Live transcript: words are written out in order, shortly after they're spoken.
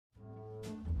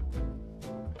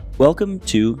Welcome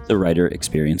to the Writer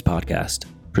Experience Podcast,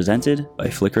 presented by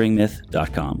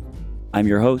FlickeringMyth.com. I'm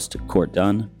your host, Court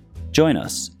Dunn. Join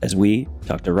us as we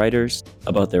talk to writers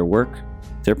about their work,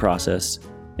 their process,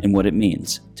 and what it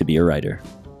means to be a writer.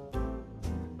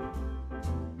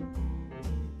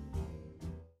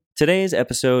 Today's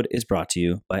episode is brought to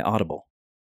you by Audible.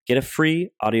 Get a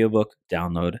free audiobook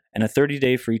download and a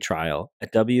 30-day free trial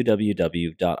at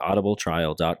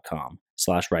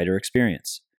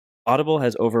www.audibletrial.com/writerexperience. Audible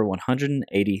has over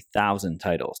 180,000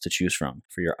 titles to choose from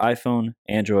for your iPhone,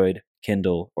 Android,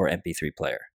 Kindle, or MP3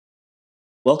 player.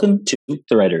 Welcome to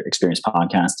the Writer Experience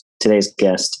Podcast. Today's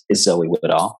guest is Zoe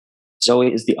Woodall.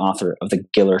 Zoe is the author of the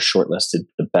Giller shortlisted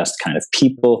The Best Kind of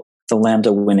People, the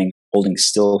Lambda-winning Holding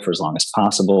Still for as Long as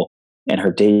Possible, and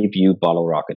her debut Bottle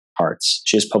Rocket Hearts.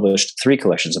 She has published 3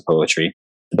 collections of poetry,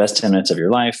 The Best 10 Minutes of Your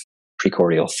Life,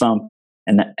 Precordial Thump,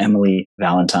 and the Emily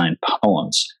Valentine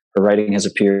Poems. Her writing has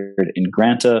appeared in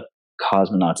Granta,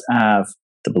 Cosmonauts Ave,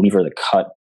 The Believer, The Cut,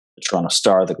 The Toronto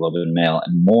Star, The Globe and Mail,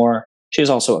 and more. She is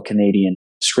also a Canadian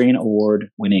Screen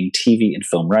Award-winning TV and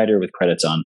film writer with credits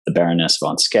on The Baroness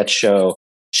von Sketch Show,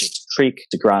 Schitt's Creek,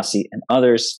 Degrassi, and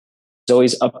others.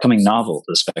 Zoe's upcoming novel,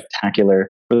 The Spectacular,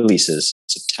 releases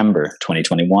September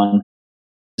 2021.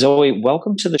 Zoe,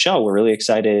 welcome to the show. We're really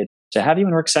excited to have you,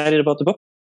 and we're excited about the book.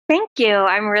 Thank you.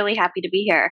 I'm really happy to be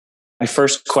here. My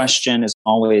first question is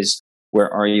always, where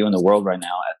are you in the world right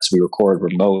now as we record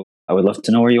remote? I would love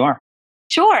to know where you are.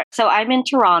 Sure. So I'm in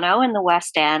Toronto in the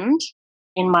West End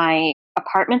in my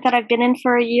apartment that I've been in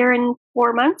for a year and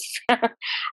 4 months.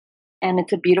 And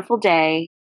it's a beautiful day.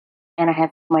 And I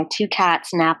have my 2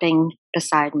 cats napping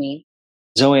beside me.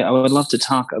 Zoe, I would love to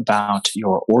talk about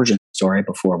your origin story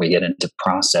before we get into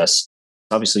process.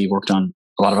 Obviously, you worked on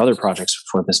a lot of other projects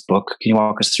for this book. Can you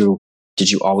walk us through,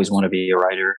 did you always want to be a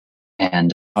writer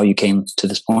and how you came to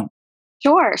this point?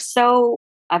 Sure. So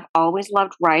I've always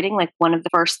loved writing. Like one of the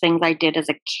first things I did as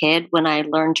a kid when I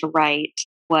learned to write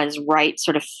was write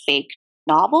sort of fake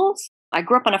novels. I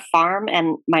grew up on a farm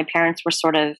and my parents were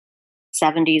sort of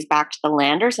 70s back to the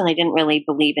landers and they didn't really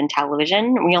believe in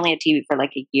television. We only had TV for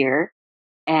like a year.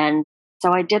 And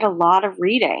so I did a lot of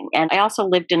reading. And I also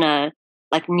lived in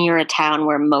near a town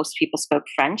where most people spoke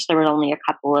French. There were only a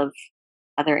couple of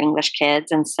other English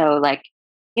kids. And so I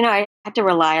had to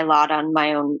rely a lot on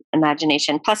my own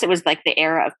imagination. Plus, it was like the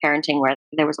era of parenting where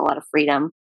there was a lot of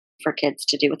freedom for kids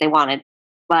to do what they wanted.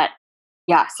 But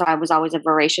yeah, so I was always a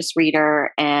voracious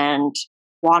reader and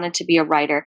wanted to be a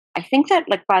writer. I think that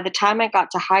by the time I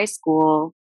got to high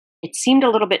school, it seemed a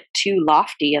little bit too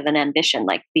lofty of an ambition.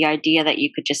 Like the idea that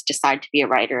you could just decide to be a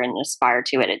writer and aspire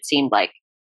to it seemed like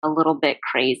a little bit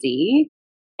crazy.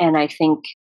 And I think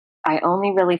I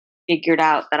only really figured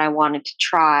out that I wanted to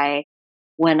try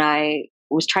when I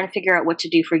was trying to figure out what to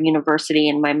do for university,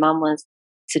 and my mom was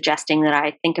suggesting that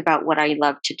I think about what I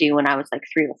loved to do when I was like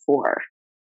 3 or 4.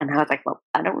 And I was like, well,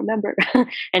 I don't remember.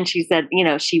 And she said,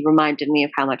 she reminded me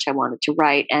of how much I wanted to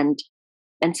write. And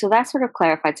so that sort of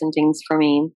clarified some things for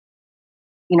me.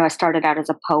 I started out as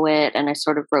a poet and I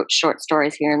sort of wrote short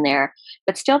stories here and there,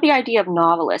 but still the idea of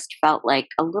novelist felt like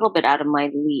a little bit out of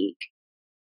my league.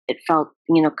 It felt,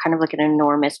 kind of like an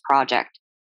enormous project.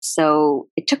 So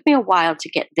it took me a while to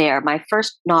get there. My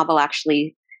first novel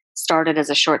actually started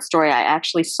as a short story. I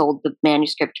actually sold the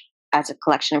manuscript as a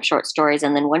collection of short stories,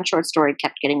 and then one short story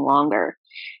kept getting longer.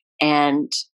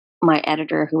 And my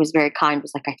editor, who was very kind,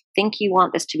 was like, I think you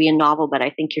want this to be a novel, but I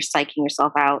think you're psyching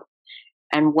yourself out.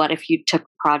 And what if you took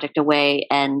the project away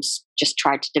and just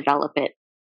tried to develop it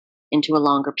into a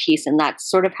longer piece? And that's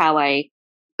sort of how I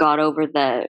got over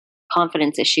the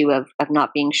confidence issue of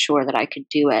not being sure that I could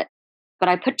do it. But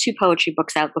I put 2 poetry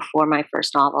books out before my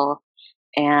first novel,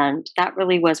 and that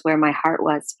really was where my heart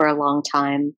was for a long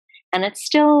time. And it's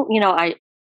still, I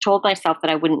told myself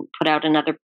that I wouldn't put out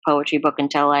another poetry book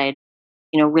until I had,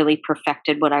 really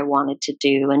perfected what I wanted to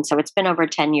do. And so it's been over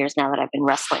 10 years now that I've been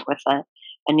wrestling with a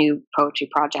new poetry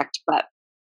project. But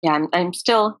yeah, I'm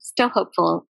still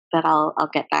hopeful that I'll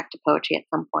get back to poetry at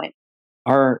some point.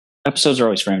 Our episodes are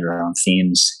always framed around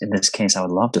themes. In this case, I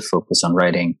would love to focus on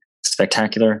writing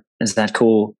spectacular. Is that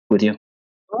cool with you?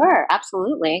 Sure,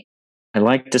 absolutely. I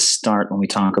like to start when we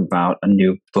talk about a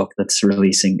new book that's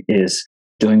releasing is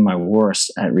doing my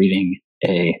worst at reading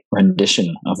a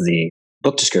rendition of the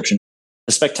book description.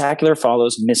 The Spectacular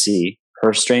follows Missy,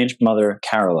 her estranged mother,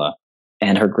 Carola,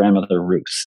 and her grandmother,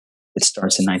 Ruth. It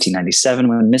starts in 1997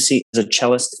 when Missy is a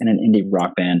cellist in an indie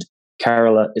rock band.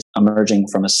 Carola is emerging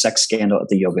from a sex scandal at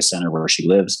the yoga center where she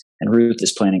lives, and Ruth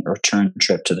is planning a return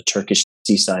trip to the Turkish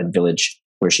seaside village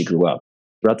where she grew up.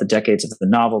 Throughout the decades of the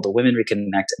novel, the women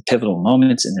reconnect at pivotal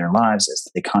moments in their lives as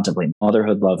they contemplate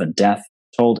motherhood, love, and death.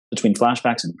 Told between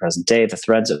flashbacks and present day, the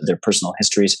threads of their personal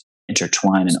histories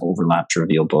intertwine and overlap to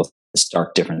reveal both the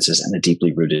stark differences and the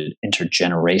deeply rooted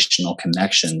intergenerational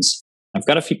connections. I've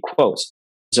got a few quotes.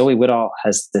 Zoe Woodall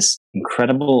has this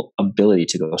incredible ability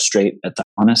to go straight at the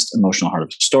honest, emotional heart of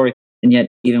the story, and yet,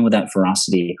 even with that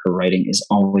ferocity, her writing is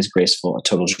always graceful, a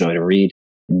total joy to read.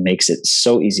 It makes it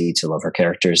so easy to love her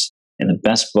characters. In the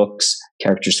best books,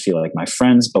 characters feel like my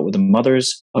friends, but with the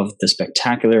mothers of the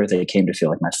spectacular, they came to feel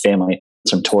like my family.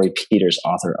 It's from Tori Peters,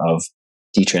 author of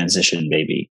Detransition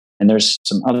Baby. And there's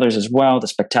some others as well. The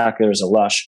Spectacular is a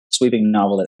lush, sweeping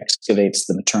novel that excavates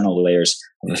the maternal layers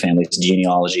of a family's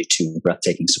genealogy to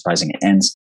breathtaking, surprising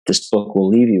ends. This book will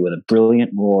leave you with a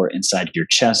brilliant roar inside your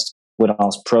chest.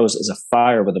 Woodall's prose is a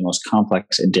fire with the most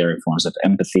complex and daring forms of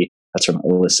empathy. That's from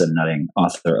Alyssa Nutting,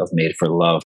 author of Made for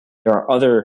Love. There are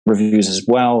other reviews as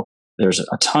well. There's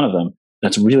a ton of them.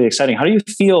 That's really exciting. How do you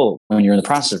feel when you're in the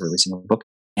process of releasing a book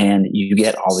and you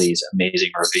get all these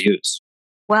amazing reviews?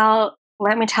 Well,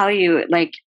 let me tell you,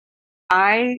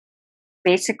 I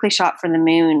basically shot for the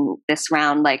moon this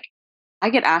round. I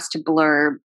get asked to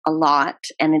blurb a lot,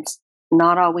 and it's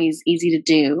not always easy to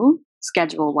do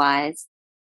schedule wise.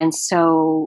 And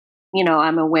so,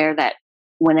 I'm aware that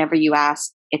whenever you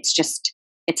ask, it's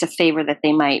a favor that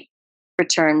they might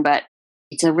return, but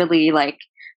it's a really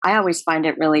I always find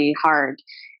it really hard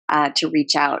to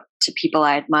reach out to people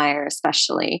I admire,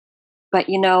 especially. But,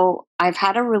 I've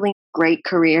had a really great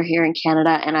career here in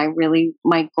Canada, and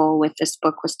my goal with this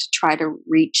book was to try to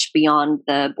reach beyond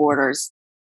the borders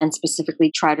and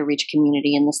specifically try to reach a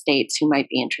community in the States who might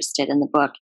be interested in the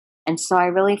book. And so I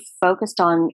really focused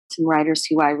on some writers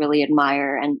who I really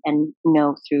admire and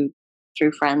know through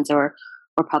friends or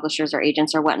publishers or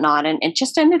agents or whatnot. And it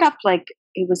just ended up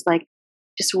it was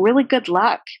just really good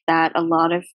luck that a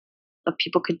lot of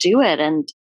people could do it. And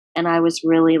I was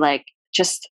really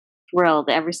just thrilled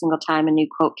every single time a new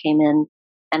quote came in.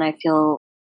 And I feel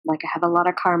like I have a lot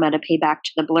of karma to pay back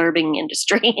to the blurbing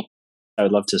industry. I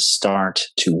would love to start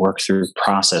to work through the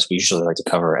process. We usually like to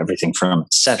cover everything from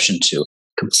inception to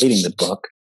completing the book.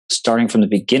 Starting from the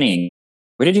beginning,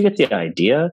 where did you get the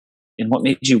idea and what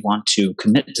made you want to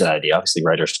commit to that idea? Obviously,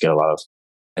 writers get a lot of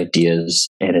ideas,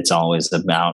 and it's always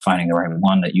about finding the right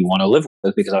one that you want to live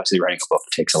with, because obviously writing a book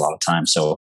takes a lot of time.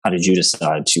 So how did you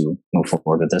decide to move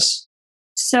forward with this?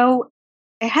 So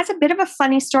it has a bit of a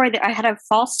funny story that I had a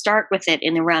false start with it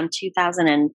in around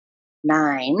 2008,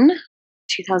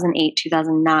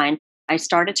 2009. I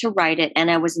started to write it,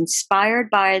 and I was inspired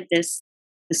by this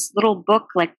little book,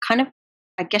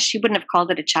 I guess you wouldn't have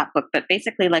called it a chapbook, but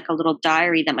basically a little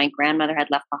diary that my grandmother had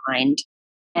left behind.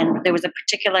 And there was a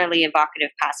particularly evocative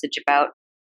passage about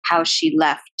how she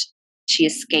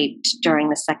escaped during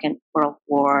the Second World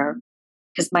War.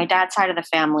 Because my dad's side of the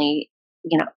family,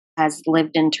 has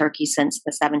lived in Turkey since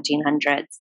the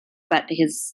 1700s, but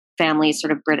his family is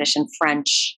sort of British and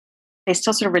French. They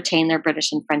still sort of retain their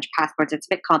British and French passports. It's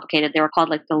a bit complicated. They were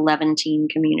called the Levantine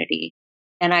community.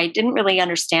 And I didn't really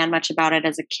understand much about it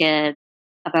as a kid,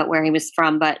 about where he was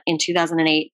from. But in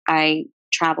 2008, I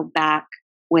traveled back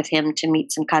with him to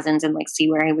meet some cousins and see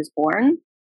where he was born.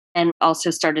 And also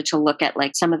started to look at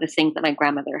some of the things that my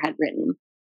grandmother had written.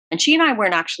 And she and I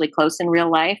weren't actually close in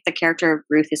real life. The character of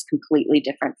Ruth is completely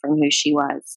different from who she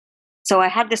was. So I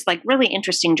had this really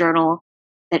interesting journal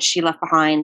that she left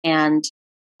behind. And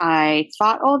I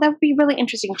thought, that would be really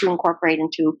interesting to incorporate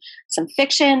into some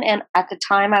fiction. And at the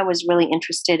time, I was really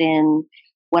interested in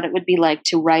what it would be like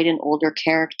to write an older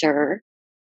character.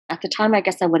 At the time, I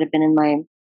guess I would have been in my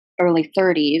early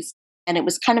 30s. And it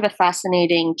was kind of a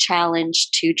fascinating challenge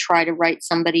to try to write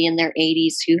somebody in their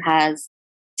 80s who has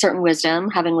certain wisdom,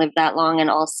 having lived that long. And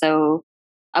also,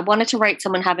 I wanted to write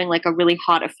someone having a really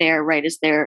hot affair right as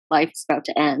their life is about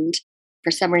to end. For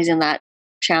some reason, that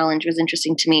challenge was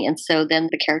interesting to me. And so then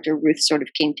the character Ruth sort of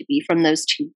came to be from those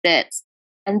two bits.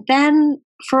 And then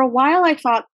for a while, I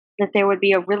thought that there would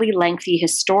be a really lengthy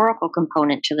historical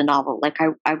component to the novel.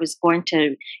 I was going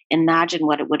to imagine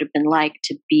what it would have been like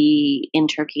to be in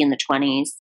Turkey in the 1920s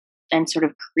and sort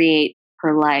of create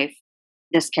her life,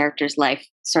 this character's life,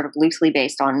 sort of loosely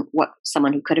based on what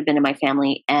someone who could have been in my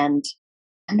family. And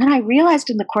then I realized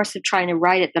in the course of trying to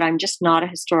write it that I'm just not a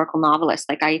historical novelist.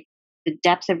 The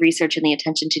depth of research and the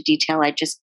attention to detail, I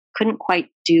just couldn't quite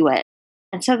do it.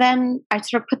 And so then I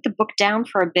sort of put the book down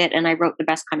for a bit, and I wrote The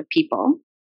Best Kind of People,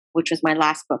 which was my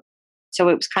last book. So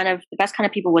it was The Best Kind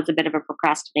of People was a bit of a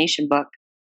procrastination book,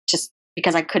 just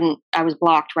because I was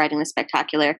blocked writing The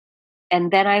Spectacular. And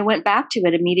then I went back to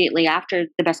it immediately after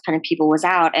The Best Kind of People was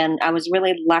out. And I was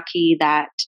really lucky that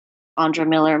Andra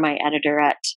Miller, my editor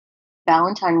at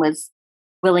Ballantine, was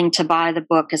willing to buy the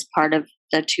book as part of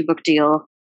the 2-book deal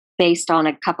based on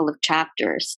a couple of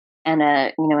chapters and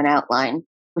an outline,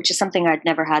 which is something I'd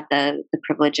never had the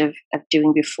privilege of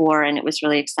doing before, and it was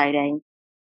really exciting.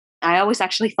 I always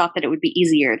actually thought that it would be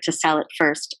easier to sell it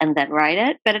first and then write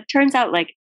it, but it turns out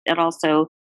like it also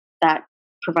that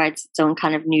provides its own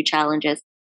kind of new challenges.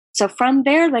 So from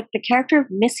there, like the character of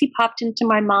Missy popped into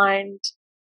my mind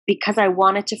because I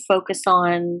wanted to focus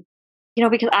on,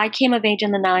 because I came of age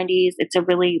in the 90s. It's a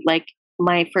really like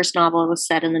my first novel was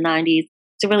set in the 90s.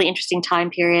 It's a really interesting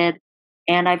time period.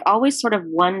 And I've always sort of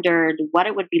wondered what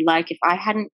it would be like if I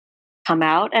hadn't come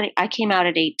out. And I came out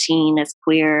at 18 as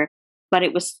queer, but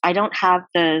I don't have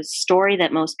the story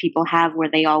that most people have where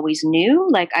they always knew.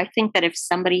 Like, I think that if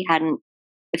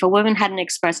a woman hadn't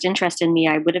expressed interest in me,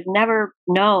 I would have never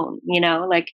known,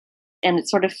 and it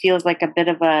sort of feels like a bit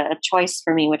of a choice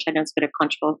for me, which I know is a bit of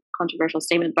a controversial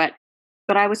statement, but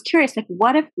I was curious, like,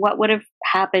 what would have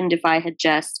happened if I had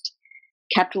just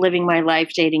kept living my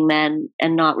life dating men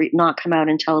and not come out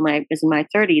until I was in my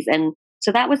 30s. And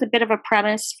so that was a bit of a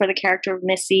premise for the character of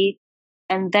Missy.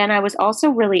 And then I was also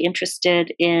really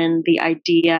interested in the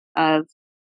idea of,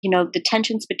 the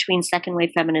tensions between second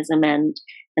wave feminism and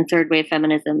third wave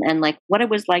feminism, and like what it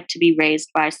was like to be raised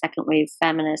by second wave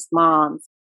feminist moms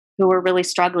who were really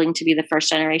struggling to be the first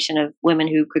generation of women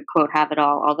who could, quote, have it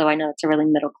all. Although I know it's a really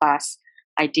middle class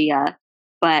idea,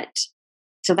 but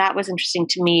so that was interesting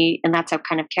to me. And that's how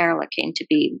kind of Carola came to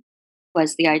be,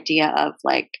 was the idea of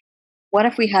like, what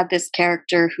if we had this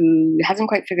character who hasn't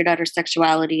quite figured out her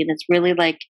sexuality and is really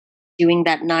like doing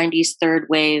that 90s third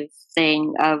wave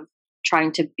thing of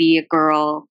trying to be a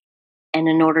girl. And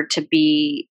in order to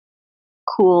be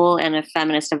cool and a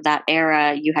feminist of that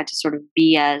era, you had to sort of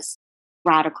be as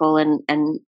radical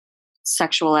and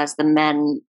sexual as the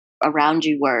men around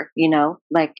you were,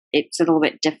 like it's a little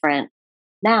bit different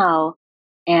now.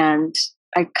 And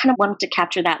I kind of wanted to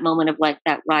capture that moment of like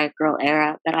that Riot Girl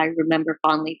era that I remember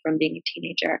fondly from being a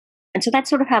teenager. And so that's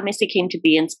sort of how Missy came to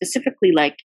be. And specifically,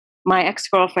 like my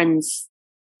ex-girlfriend's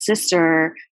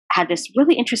sister had this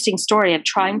really interesting story of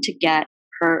trying to get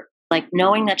her, like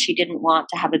knowing that she didn't want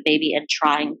to have a baby and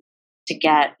trying to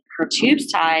get her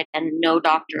tubes tied, and no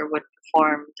doctor would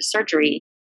perform the surgery.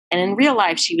 And in real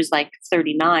life, she was like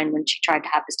 39 when she tried to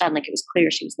have this done. Like it was clear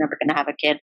she was never going to have a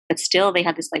kid. But still, they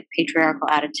had this like patriarchal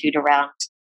attitude around,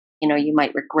 you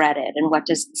might regret it. And what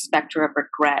does the specter of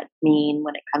regret mean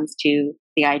when it comes to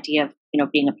the idea of,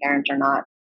 being a parent or not?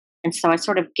 And so I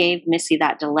sort of gave Missy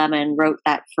that dilemma and wrote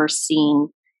that first scene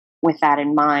with that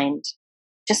in mind,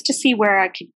 just to see where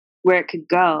it could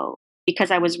go, because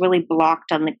I was really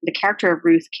blocked on the character of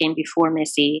Ruth came before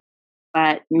Missy,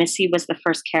 but Missy was the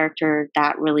first character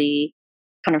that really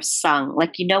kind of sung.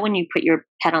 Like, when you put your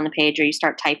pen on the page or you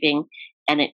start typing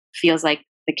and it feels like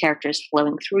the character is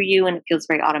flowing through you and it feels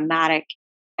very automatic.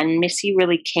 And Missy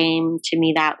really came to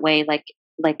me that way. Like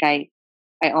I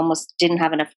almost didn't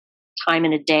have enough time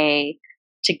in a day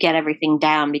to get everything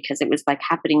down because it was like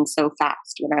happening so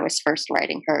fast when I was first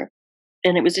writing her.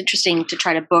 And it was interesting to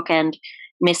try to bookend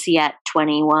Missy at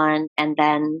 21 and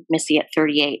then Missy at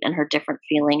 38 and her different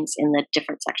feelings in the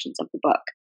different sections of the book.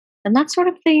 And that's sort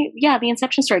of the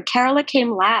inception story. Carola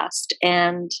came last,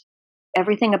 and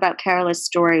everything about Carola's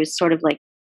story was sort of like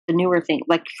the newer thing.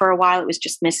 Like for a while it was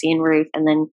just Missy and Ruth. And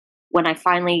then when I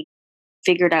finally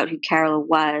figured out who Carola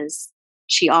was,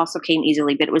 she also came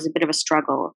easily, but it was a bit of a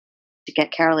struggle to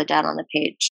get Carola down on the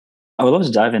page. I would love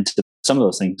to dive into some of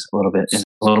those things a little bit in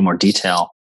a little more detail.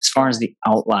 As far as the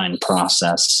outline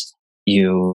process,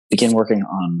 you begin working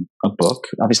on a book.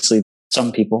 Obviously,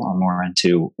 some people are more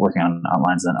into working on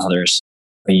outlines than others.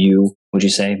 Are you, would you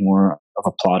say, more of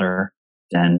a plotter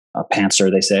than a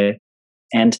pantser, they say?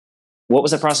 And what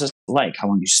was that process like? How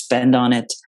long do you spend on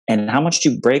it? And how much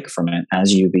do you break from it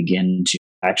as you begin to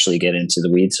actually get into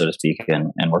the weeds, so to speak,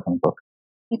 and work on the book?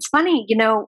 It's funny,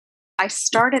 I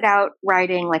started out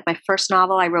writing, like my first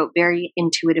novel, I wrote very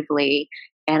intuitively,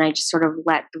 and I just sort of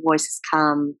let the voices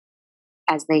come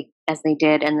as they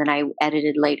did, and then I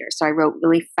edited later. So I wrote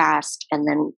really fast and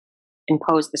then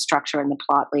imposed the structure and the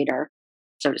plot later,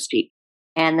 so to speak.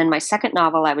 And then my second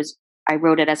novel, I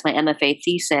wrote it as my MFA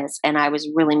thesis, and I was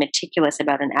really meticulous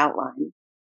about an outline.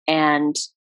 And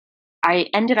I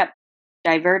ended up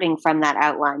diverting from that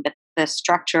outline, but the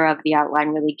structure of the outline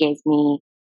really gave me,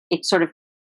 it sort of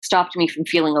stopped me from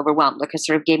feeling overwhelmed. Like it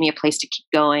sort of gave me a place to keep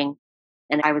going,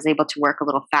 and I was able to work a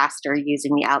little faster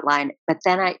using the outline. But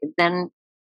then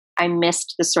I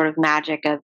missed the sort of magic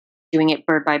of doing it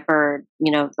bird by bird,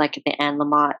 like at the Anne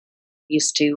Lamott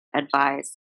used to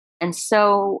advise. And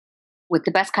so with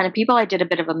The Best Kind of People, I did a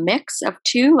bit of a mix of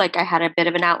two. Like I had a bit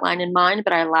of an outline in mind,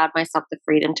 but I allowed myself the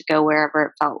freedom to go wherever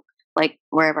it felt like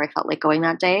wherever I felt like going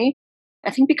that day.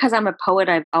 I think because I'm a poet,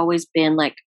 I've always been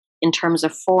like, in terms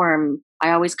of form,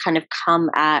 I always kind of come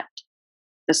at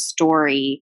the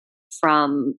story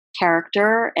from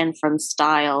character and from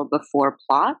style before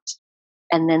plot.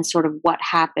 And then sort of what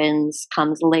happens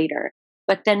comes later.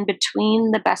 But then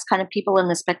between The Best Kind of People and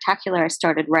The Spectacular, I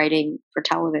started writing for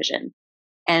television.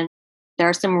 And there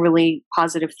are some really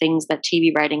positive things that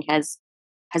TV writing has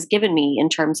given me in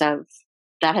terms of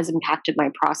that has impacted my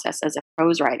process as a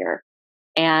prose writer.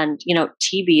 And,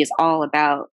 TV is all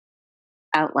about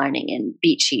outlining and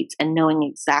beat sheets and knowing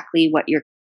exactly what you're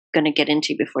going to get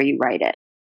into before you write it.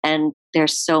 And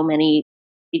there's so many,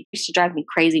 it used to drive me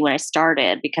crazy when I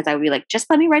started because I would be like, just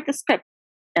let me write the script.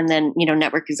 And then,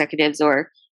 network executives or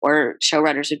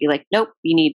showrunners would be like, nope,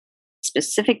 you need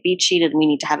specific beat sheet and we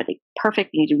need to have it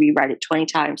perfect. You need to rewrite it 20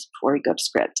 times before we go to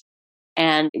script.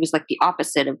 And it was like the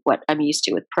opposite of what I'm used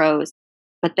to with prose.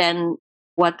 But then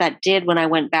what that did when I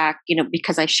went back,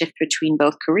 because I shift between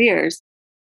both careers,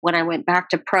 when I went back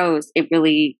to prose,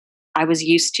 I was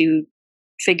used to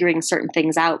figuring certain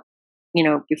things out,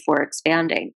 before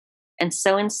expanding. And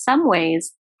so in some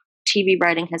ways, TV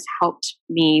writing has helped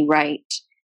me write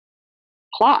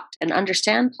plot and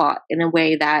understand plot in a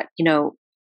way that,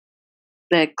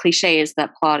 the cliche is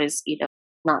that plot is,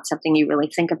 not something you really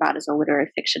think about as a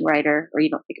literary fiction writer, or you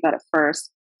don't think about it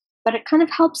first. But it kind of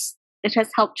helps. It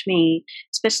has helped me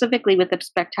specifically with The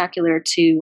Spectacular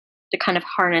to kind of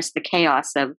harness the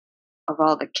chaos of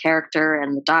all the character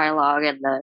and the dialogue and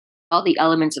all the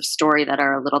elements of story that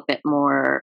are a little bit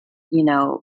more,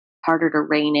 harder to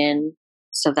rein in,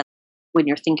 so that when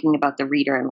you're thinking about the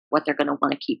reader and what they're going to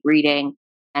want to keep reading,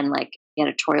 and like the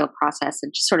editorial process,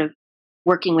 and just sort of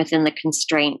working within the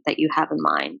constraint that you have in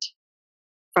mind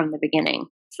from the beginning.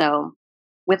 So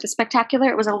with The Spectacular,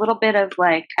 it was a little bit of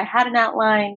like, I had an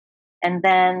outline, and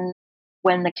then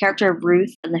when the character of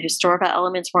Ruth and the historical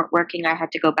elements weren't working, I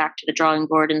had to go back to the drawing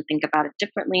board and think about it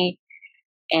differently.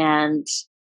 And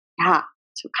yeah,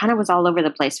 so it kind of was all over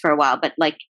the place for a while, but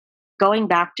like going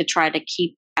back to try to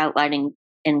keep outlining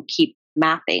and keep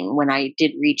mapping when I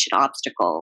did reach an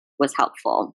obstacle was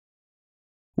helpful.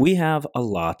 We have a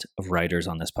lot of writers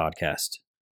on this podcast.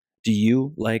 Do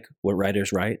you like what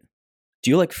writers write? Do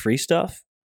you like free stuff?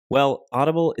 Well,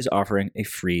 Audible is offering a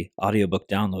free audiobook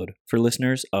download for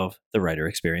listeners of the Writer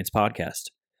Experience podcast,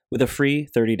 with a free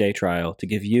 30-day trial to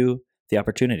give you the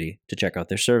opportunity to check out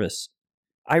their service.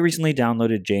 I recently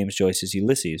downloaded James Joyce's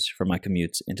Ulysses for my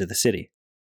commutes into the city,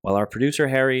 while our producer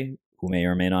Harry, who may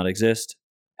or may not exist,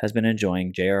 has been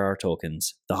enjoying J.R.R.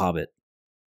 Tolkien's The Hobbit.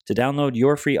 To download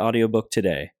your free audiobook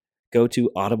today, go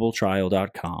to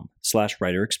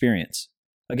audibletrial.com/writerexperience.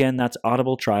 Again, that's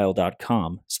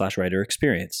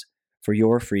audibletrial.com/writerexperience for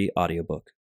your free audiobook.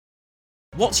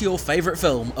 What's your favourite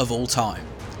film of all time?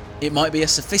 It might be a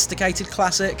sophisticated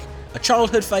classic, a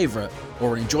childhood favourite,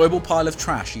 or an enjoyable pile of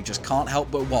trash you just can't help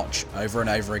but watch over and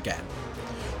over again.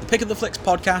 The Pick of the Flicks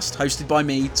podcast, hosted by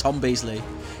me, Tom Beasley,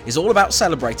 is all about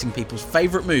celebrating people's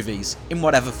favourite movies in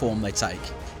whatever form they take.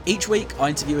 Each week, I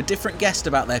interview a different guest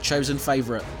about their chosen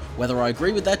favourite, whether I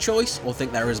agree with their choice or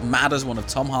think they're as mad as one of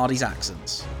Tom Hardy's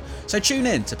accents. So tune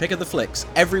in to Pick of the Flicks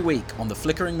every week on the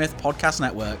Flickering Myth Podcast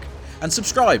Network and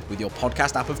subscribe with your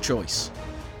podcast app of choice.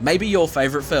 Maybe your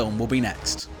favourite film will be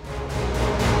next.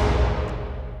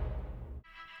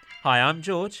 Hi, I'm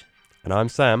George. And I'm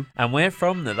Sam. And we're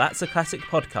from the That's a Classic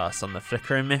podcast on the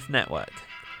Flickering Myth Network.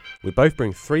 We both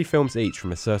bring 3 films each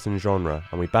from a certain genre,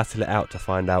 and we battle it out to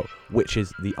find out which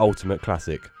is the ultimate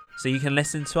classic. So you can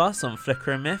listen to us on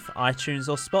Flickering Myth, iTunes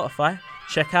or Spotify.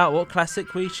 Check out what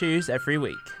classic we choose every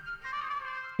week.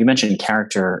 You mentioned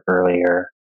character earlier,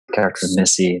 character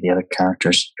Missy, the other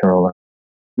characters, Carola.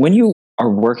 When you are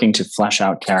working to flesh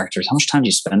out characters, how much time do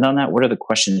you spend on that? What are the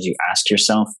questions you ask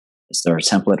yourself? Is there a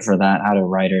template for that? How do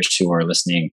writers who are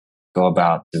listening go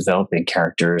about developing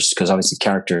characters? Because obviously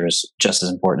character is just as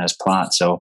important as plot.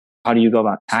 So how do you go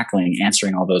about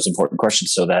answering all those important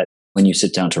questions so that when you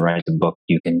sit down to write the book,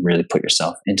 you can really put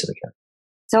yourself into the character?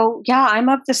 So yeah, I'm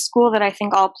of the school that I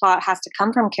think all plot has to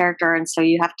come from character. And so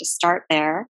you have to start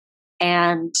there.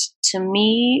 And to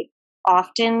me,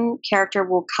 often character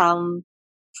will come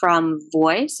from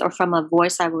voice, or from a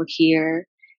voice I will hear.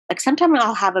 Like sometimes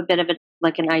I'll have a bit of an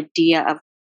idea of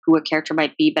who a character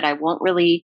might be, but I won't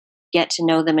really get to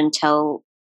know them until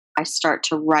I start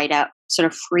to write out, sort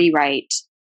of free write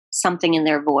something in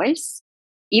their voice.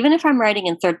 Even if I'm writing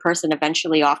in third person,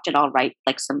 eventually often I'll write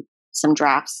like some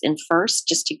drafts in first,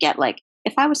 just to get like,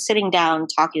 if I was sitting down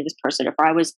talking to this person, if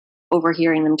I was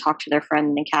overhearing them talk to their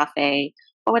friend in a cafe,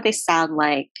 what would they sound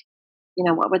like?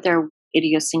 What would their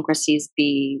idiosyncrasies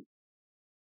be?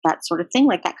 that sort of thing,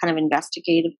 like that kind of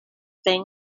investigative thing.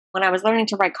 When I was learning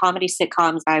to write comedy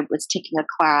sitcoms, I was taking a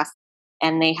class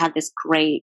and they had this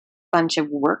great bunch of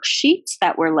worksheets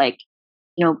that were like,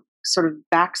 sort of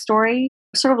backstory,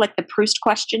 sort of like the Proust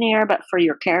questionnaire, but for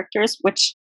your characters,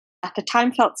 which at the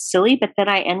time felt silly. But then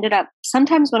I ended up,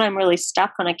 sometimes when I'm really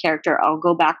stuck on a character, I'll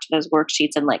go back to those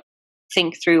worksheets and like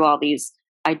think through all these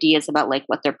ideas about like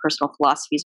what their personal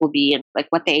philosophies will be and like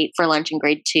what they ate for lunch in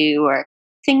grade 2, or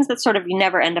things that sort of you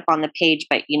never end up on the page,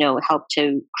 but help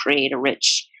to create a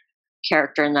rich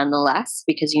character nonetheless,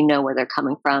 because you know where they're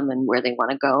coming from and where they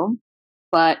want to go.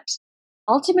 But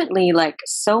ultimately, like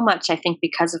so much, I think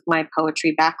because of my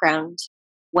poetry background,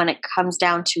 when it comes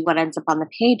down to what ends up on the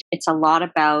page, it's a lot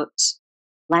about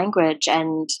language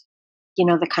and,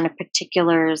 the kind of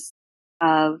particulars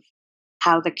of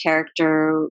how the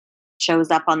character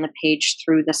shows up on the page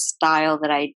through the style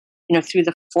that I, through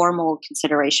the formal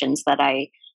considerations that I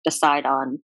decide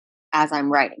on as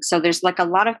I'm writing. So there's like a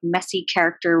lot of messy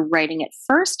character writing at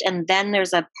first, and then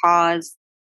there's a pause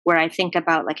where I think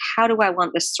about like, how do I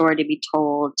want this story to be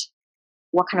told?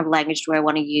 What kind of language do I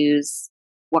want to use?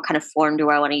 What kind of form do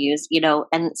I want to use?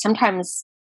 And sometimes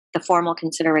the formal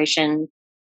consideration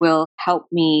will help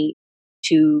me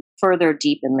to further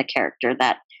deepen the character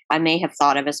that I may have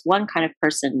thought of as one kind of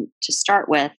person to start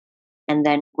with and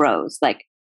then grows. Like,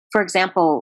 for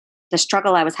example, the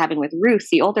struggle I was having with Ruth,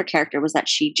 the older character, was that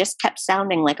she just kept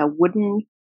sounding like a wooden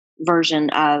version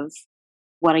of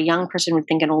what a young person would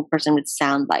think an old person would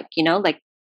sound like,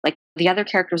 like the other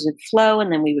characters would flow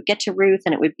and then we would get to Ruth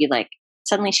and it would be like,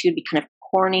 suddenly she would be kind of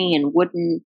corny and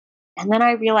wooden. And then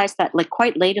I realized that like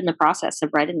quite late in the process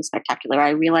of writing The Spectacular, I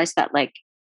realized that like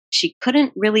she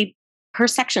couldn't really, her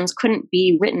sections couldn't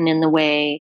be written in the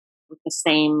way with the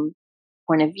same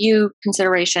point of view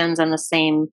considerations and the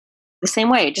same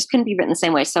way. It just couldn't be written the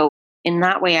same way. So in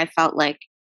that way, I felt like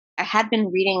I had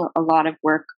been reading a lot of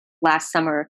work last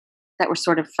summer that were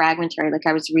sort of fragmentary. Like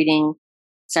I was reading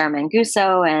Sarah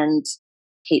Manguso and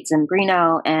Kate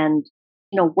Zimbrino and,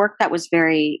 work that was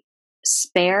very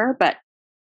spare, but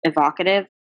evocative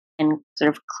and sort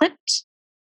of clipped,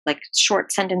 like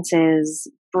short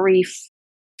sentences, brief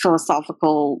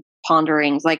philosophical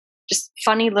ponderings, like just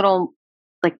funny little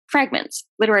like fragments,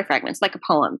 literary fragments, like a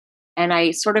poem. And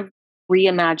I sort of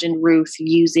reimagined Ruth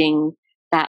using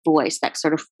that voice, that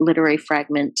sort of literary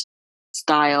fragment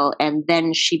style. And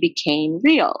then she became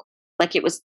real. Like it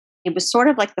was sort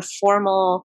of like the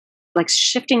formal, like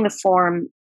shifting the form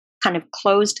kind of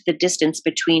closed the distance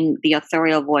between the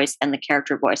authorial voice and the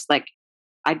character voice. Like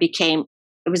it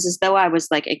was as though I was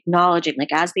like acknowledging,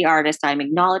 like as the artist, I'm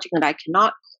acknowledging that I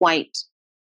cannot quite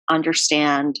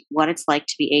understand what it's like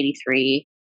to be 83.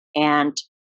 And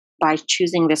by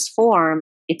choosing this form,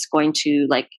 it's going to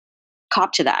like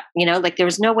cop to that, like there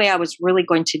was no way I was really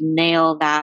going to nail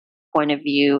that point of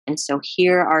view. And so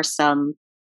here are some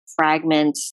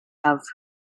fragments of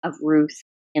Ruth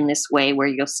in this way where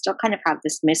you'll still kind of have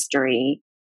this mystery,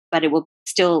 but it will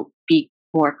still be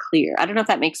more clear. I don't know if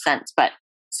that makes sense, but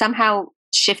somehow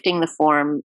shifting the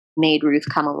form made Ruth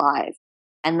come alive.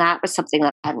 And that was something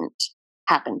that hadn't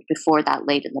happened before that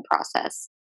late in the process.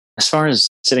 As far as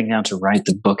sitting down to write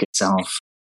the book itself,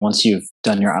 once you've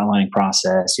done your outlining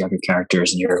process, you have your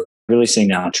characters, and you're really sitting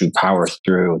down to power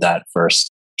through that first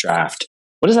draft,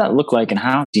 what does that look like and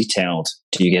how detailed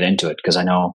do you get into it? Because I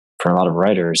know for a lot of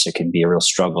writers, it can be a real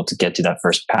struggle to get to that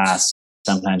first pass.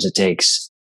 Sometimes it takes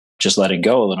just let it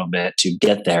go a little bit to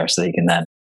get there so that you can then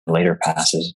later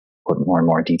passes put more and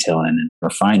more detail in and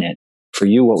refine it. For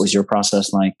you, what was your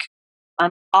process like? I'm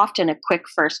often a quick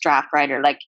first draft writer.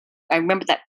 Like I remember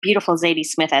that beautiful Zadie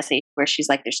Smith essay where she's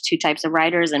like, there's two types of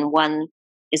writers, and one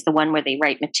is the one where they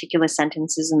write meticulous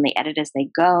sentences and they edit as they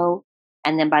go.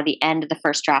 And then by the end of the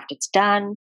first draft, it's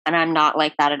done. And I'm not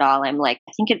like that at all. I'm like,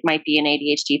 I think it might be an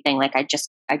ADHD thing. Like I just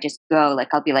go, like,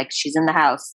 I'll be like, she's in the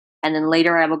house. And then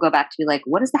later I will go back to be like,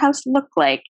 what does the house look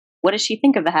like? What does she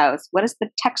think of the house? What is the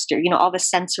texture? You know, all the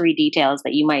sensory details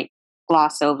that you might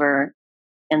gloss over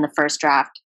in the first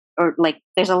draft. Or like,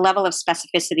 there's a level of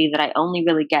specificity that I only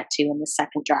really get to in the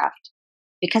second draft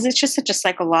because it's just such a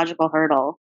psychological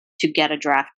hurdle to get a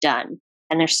draft done.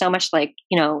 And there's so much like,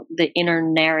 you know, the inner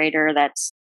narrator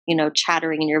that's, you know,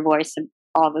 chattering in your voice and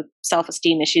all the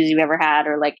self-esteem issues you've ever had,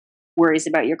 or like worries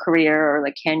about your career, or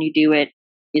like, can you do it?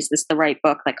 Is this the right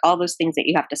book? Like all those things that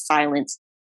you have to silence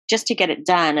just to get it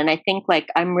done. And I think like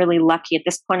I'm really lucky at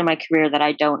this point in my career that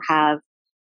I don't have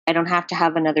to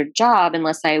have another job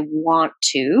unless I want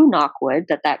to, knock wood,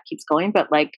 that keeps going. But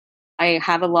like I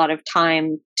have a lot of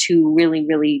time to really,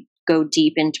 really go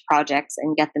deep into projects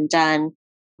and get them done.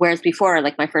 Whereas before,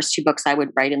 like my first two books, I would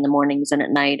write in the mornings and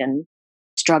at night and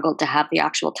struggled to have the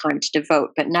actual time to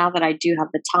devote. But now that I do have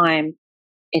the time,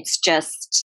 it's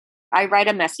just, I write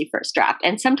a messy first draft.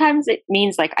 And sometimes it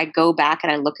means like I go back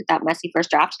and I look at that messy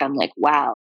first draft and I'm like,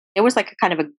 wow, it was like a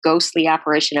kind of a ghostly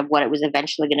apparition of what it was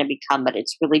eventually going to become. But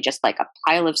it's really just like a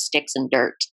pile of sticks and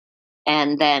dirt.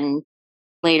 And then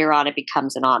later on, it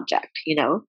becomes an object,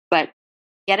 But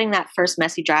getting that first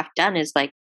messy draft done is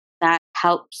like, that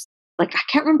helps. Like, I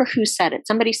can't remember who said it.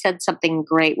 Somebody said something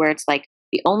great where it's like,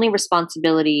 the only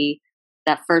responsibility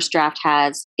that first draft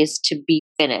has is to be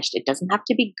finished. It doesn't have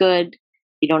to be good.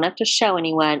 You don't have to show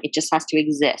anyone. It just has to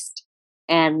exist.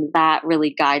 And that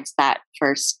really guides that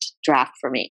first draft for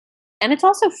me. And it's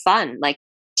also fun. Like,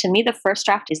 to me, the first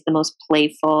draft is the most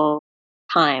playful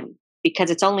time because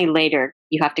it's only later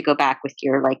you have to go back with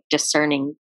your like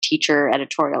discerning teacher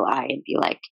editorial eye and be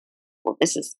like, well,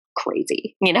 this is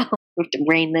crazy. We have to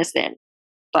rein this in.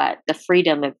 But the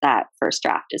freedom of that first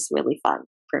draft is really fun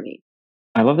for me.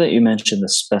 I love that you mentioned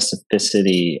the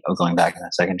specificity of going back in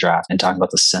that second draft and talking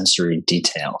about the sensory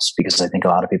details, because I think a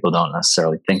lot of people don't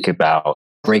necessarily think about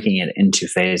breaking it into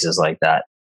phases like that.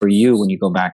 For you, when you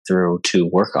go back through to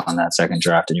work on that second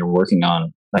draft and you're working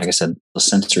on, like I said, the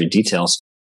sensory details,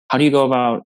 how do you go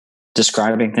about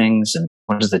describing things and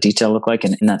what does the detail look like?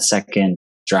 And in that second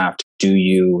draft, do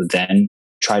you then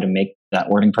try to make that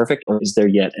wording perfect? Or is there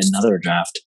yet another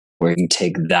draft where you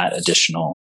take that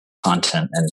additional content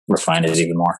and refine it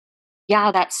even more?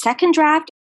 Yeah, that second draft,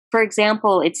 for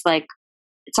example, it's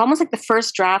almost like the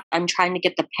first draft, I'm trying to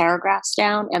get the paragraphs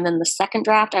down. And then the second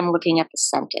draft, I'm looking at the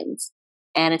sentence.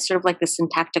 And it's sort of like the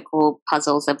syntactical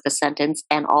puzzles of the sentence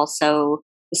and also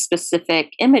the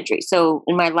specific imagery. So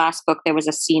in my last book, there was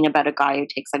a scene about a guy who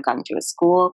takes a gun to a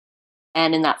school.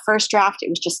 And in that first draft, it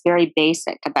was just very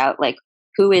basic about like,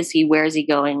 who is he? Where is he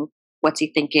going? What's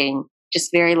he thinking?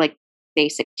 Just very like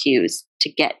basic cues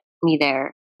to get me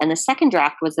there. And the second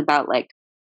draft was about like,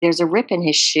 there's a rip in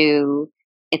his shoe.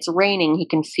 It's raining. He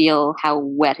can feel how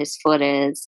wet his foot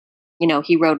is.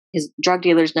 He wrote his drug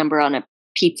dealer's number on a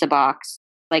pizza box.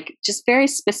 Like just very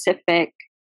specific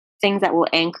things that will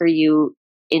anchor you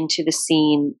into the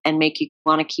scene and make you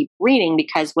want to keep reading,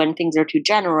 because when things are too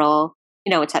general,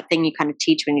 it's that thing you kind of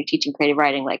teach when you're teaching creative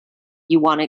writing, like you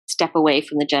want to step away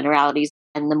from the generalities,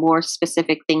 and the more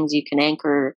specific things you can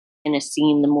anchor in a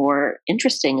scene, the more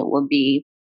interesting it will be,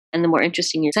 and the more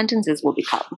interesting your sentences will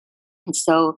become. And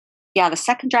so, yeah, the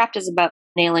second draft is about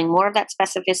nailing more of that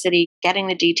specificity, getting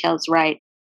the details right.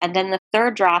 And then the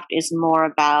third draft is more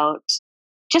about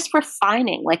just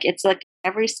refining. Like it's like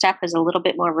every step is a little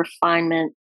bit more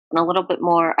refinement and a little bit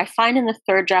more. I find in the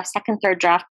third draft, third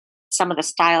draft, some of the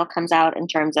style comes out in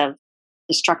terms of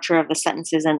the structure of the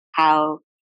sentences and how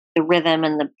the rhythm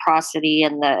and the prosody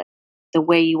and the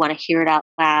way you want to hear it out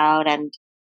loud, and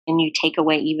you take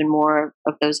away even more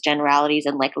of those generalities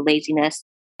and like laziness.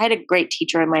 I had a great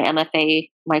teacher in my MFA,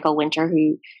 Michael Winter,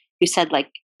 who said like,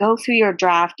 go through your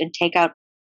draft and take out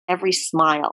every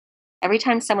smile. Every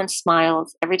time someone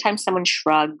smiles, every time someone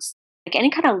shrugs, like any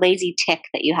kind of lazy tick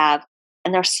that you have.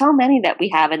 And there's so many that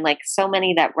we have, and like so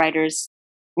many that writers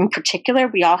in particular,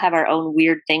 we all have our own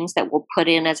weird things that we'll put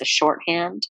in as a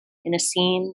shorthand in a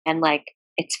scene. And like,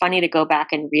 it's funny to go back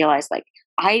and realize like,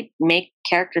 I make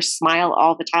characters smile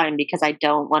all the time because I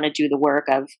don't want to do the work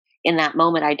of, in that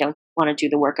moment, I don't want to do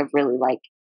the work of really like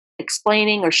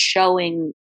explaining or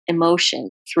showing emotion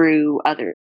through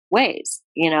other ways,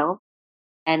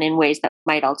 and in ways that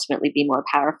might ultimately be more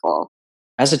powerful.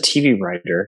 As a TV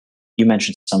writer, you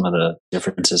mentioned some of the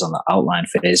differences on the outline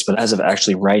phase, but as of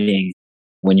actually writing,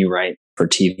 when you write for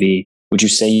TV, would you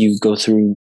say you go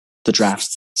through the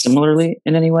drafts similarly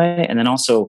in any way? And then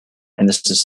also, and this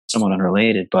is somewhat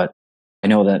unrelated, but I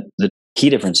know that the key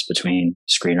difference between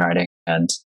screenwriting and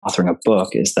authoring a book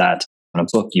is that on a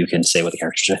book, you can say what the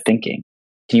characters are thinking.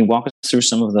 Can you walk us through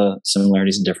some of the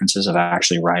similarities and differences of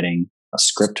actually writing a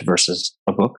script versus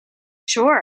a book?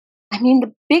 Sure. I mean,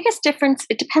 the biggest difference,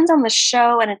 it depends on the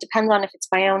show, and it depends on if it's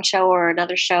my own show or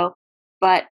another show.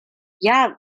 But yeah,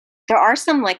 there are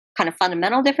some like kind of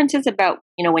fundamental differences about,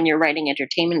 when you're writing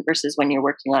entertainment versus when you're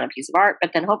working on a piece of art.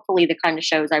 But then hopefully the kind of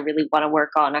shows I really want to work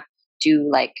on do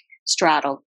like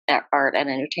straddle art and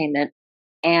entertainment.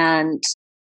 And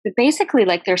but basically,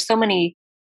 like there's so many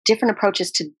different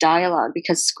approaches to dialogue,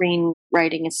 because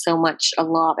screenwriting is so much a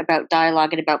lot about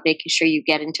dialogue and about making sure you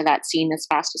get into that scene as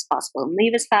fast as possible and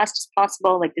leave as fast as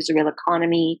possible. Like there's a real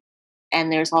economy,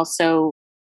 and there's also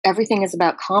everything is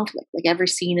about conflict. Like every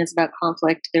scene is about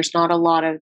conflict. There's not a lot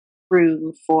of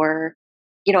room for,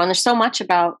 and there's so much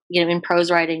about, in prose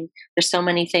writing, there's so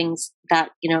many things that,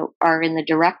 are in the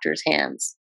director's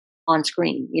hands on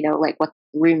screen, like what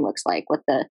the room looks like,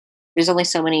 there's only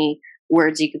so many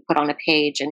words you could put on a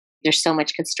page. And there's so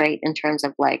much constraint in terms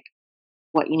of like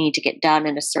what you need to get done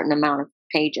in a certain amount of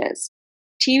pages.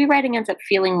 TV writing ends up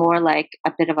feeling more like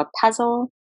a bit of a puzzle.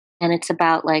 And it's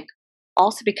about like,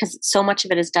 also because so much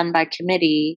of it is done by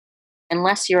committee,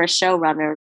 unless you're a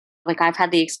showrunner. Like I've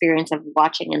had the experience of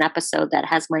watching an episode that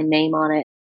has my name on it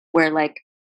where like,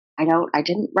 I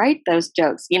didn't write those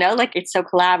jokes, like it's so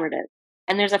collaborative.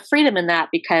 And there's a freedom in that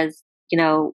because,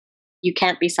 you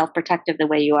can't be self-protective the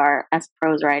way you are as a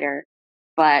prose writer.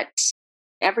 But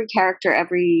every character,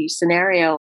 every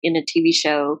scenario in a TV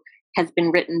show has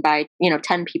been written by,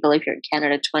 10 people if you're in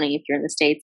Canada, 20 if you're in the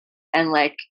States. And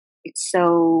like, it's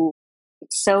so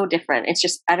different. It's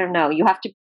just, I don't know.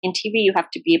 In TV, you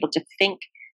have to be able to think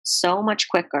so much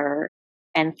quicker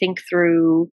and think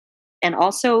through. And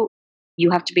also you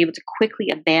have to be able to quickly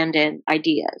abandon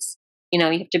ideas. You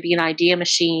have to be an idea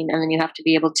machine, and then you have to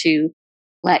be able to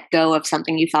let go of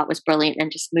something you thought was brilliant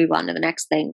and just move on to the next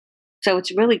thing. So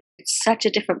it's such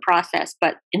a different process,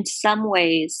 but in some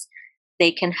ways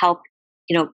they can help,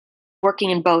 working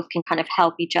in both can kind of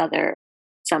help each other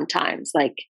sometimes,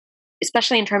 like,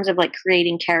 especially in terms of like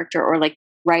creating character or like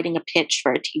writing a pitch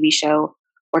for a TV show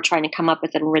or trying to come up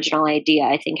with an original idea.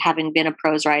 I think having been a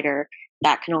prose writer,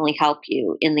 that can only help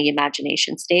you in the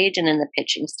imagination stage and in the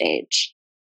pitching stage.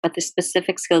 But the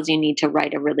specific skills you need to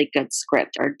write a really good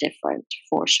script are different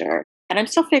for sure. And I'm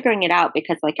still figuring it out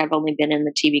because like I've only been in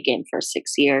the TV game for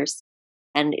 6 years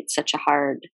and it's such a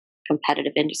hard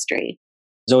competitive industry.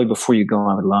 Zoe, before you go,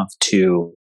 I would love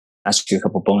to ask you a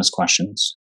couple bonus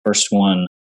questions. First one,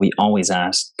 we always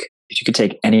ask if you could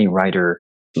take any writer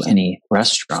to any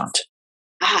restaurant.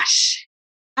 Gosh,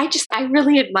 I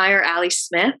really admire Ali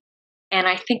Smith. And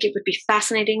I think it would be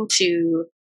fascinating to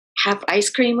have ice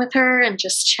cream with her and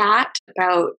just chat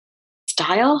about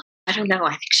style. I don't know.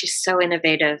 I think she's so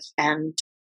innovative and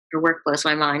her work blows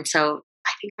my mind. So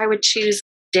I think I would choose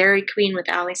Dairy Queen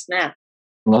with Ali Smith.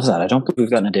 Love that. I don't think we've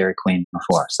gotten a Dairy Queen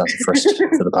before. So that's the first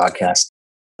for the podcast.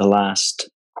 The last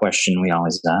question we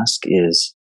always ask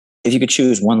is, if you could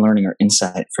choose one learning or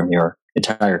insight from your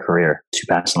entire career to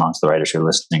pass along to the writers who are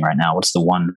listening right now, what's the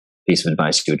one piece of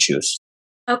advice you would choose?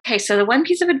 Okay, so the one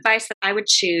piece of advice that I would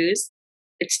choose,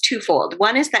 it's twofold.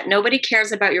 One is that nobody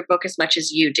cares about your book as much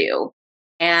as you do.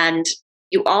 And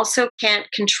you also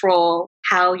can't control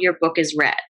how your book is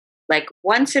read. Like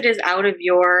once it is out of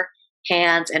your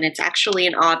hands and it's actually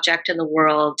an object in the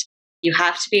world, you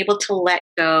have to be able to let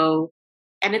go.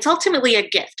 And it's ultimately a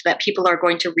gift that people are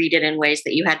going to read it in ways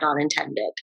that you had not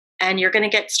intended. And you're going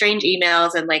to get strange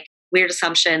emails and like weird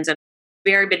assumptions and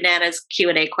very bananas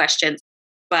Q&A questions.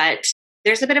 But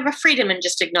there's a bit of a freedom in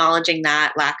just acknowledging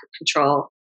that lack of control.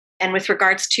 And with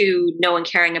regards to no one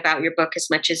caring about your book as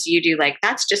much as you do, like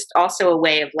that's just also a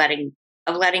way of letting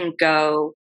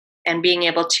go and being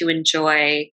able to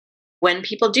enjoy when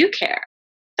people do care.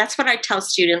 That's what I tell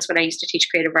students when I used to teach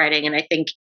creative writing. And I think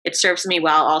it serves me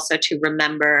well also to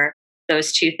remember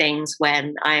those two things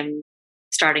when I'm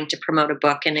starting to promote a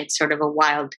book. And it's sort of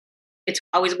it's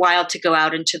always wild to go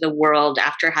out into the world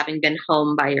after having been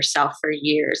home by yourself for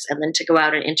years and then to go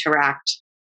out and interact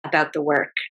about the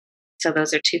work. So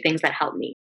those are two things that help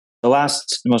me. The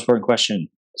last, most important question.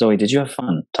 Zoe, did you have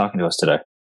fun talking to us today?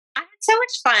 I had so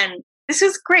much fun. This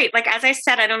was great. Like, as I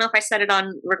said, I don't know if I said it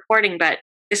on recording, but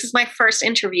this is my first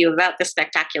interview about The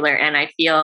Spectacular. And I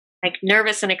feel like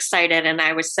nervous and excited. And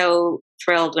I was so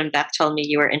thrilled when Beth told me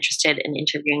you were interested in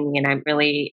interviewing me. And I'm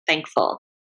really thankful.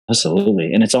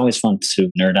 Absolutely. And it's always fun to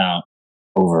nerd out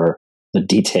over the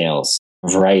details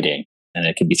of writing. And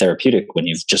it can be therapeutic when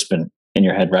you've just been in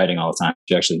your head writing all the time.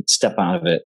 You actually step out of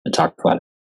it and talk about it.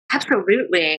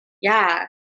 Absolutely. Yeah.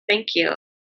 Thank you.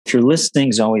 If you're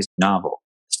listening, Zoe's novel,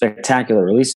 Spectacular,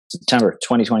 released September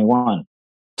 2021,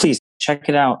 please check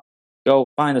it out. Go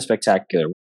find The Spectacular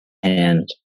and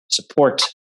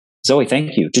support Zoe.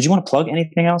 Thank you. Did you want to plug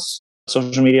anything else?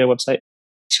 Social media, website?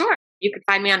 Sure. You can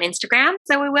find me on Instagram,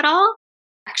 Zoe Whittall.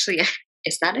 Actually,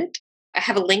 is that it? I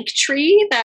have a link tree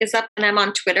that is up and I'm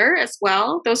on Twitter as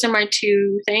well. Those are my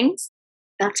two things.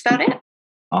 That's about it.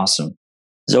 Awesome.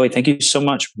 Zoe, thank you so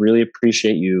much. Really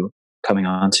appreciate you coming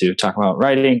on to talk about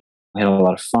writing. I had a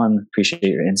lot of fun. Appreciate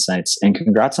your insights and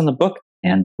congrats on the book.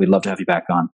 And we'd love to have you back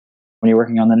on when you're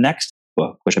working on the next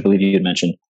book, which I believe you had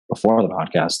mentioned before the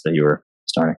podcast that you were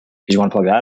starting. Did you want to plug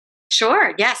that?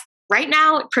 Sure. Yes. Right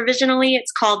now, provisionally,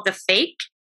 it's called The Fake.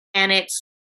 And I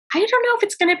don't know if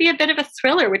it's going to be a bit of a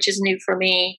thriller, which is new for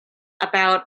me,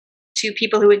 about two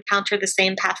people who encounter the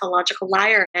same pathological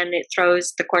liar and it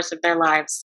throws the course of their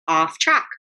lives off track.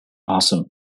 Awesome.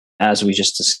 As we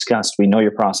just discussed, we know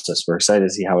your process. We're excited to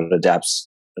see how it adapts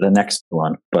to the next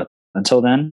one. But until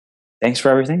then, thanks for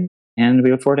everything. And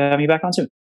we look forward to having you back on soon.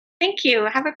 Thank you.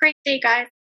 Have a great day, guys.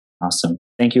 Awesome.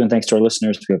 Thank you, and thanks to our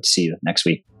listeners. We hope to see you next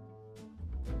week.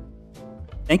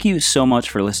 Thank you so much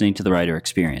for listening to The Writer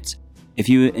Experience. If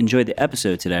you enjoyed the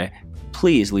episode today,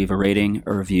 please leave a rating,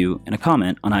 a review, and a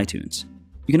comment on iTunes.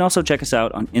 You can also check us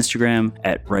out on Instagram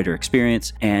at Writer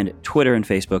Experience and Twitter and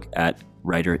Facebook at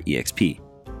WriterEXP.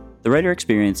 The Writer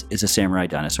Experience is a Samurai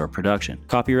Dinosaur production.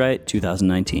 Copyright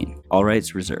 2019. All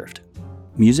rights reserved.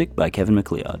 Music by Kevin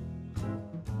MacLeod.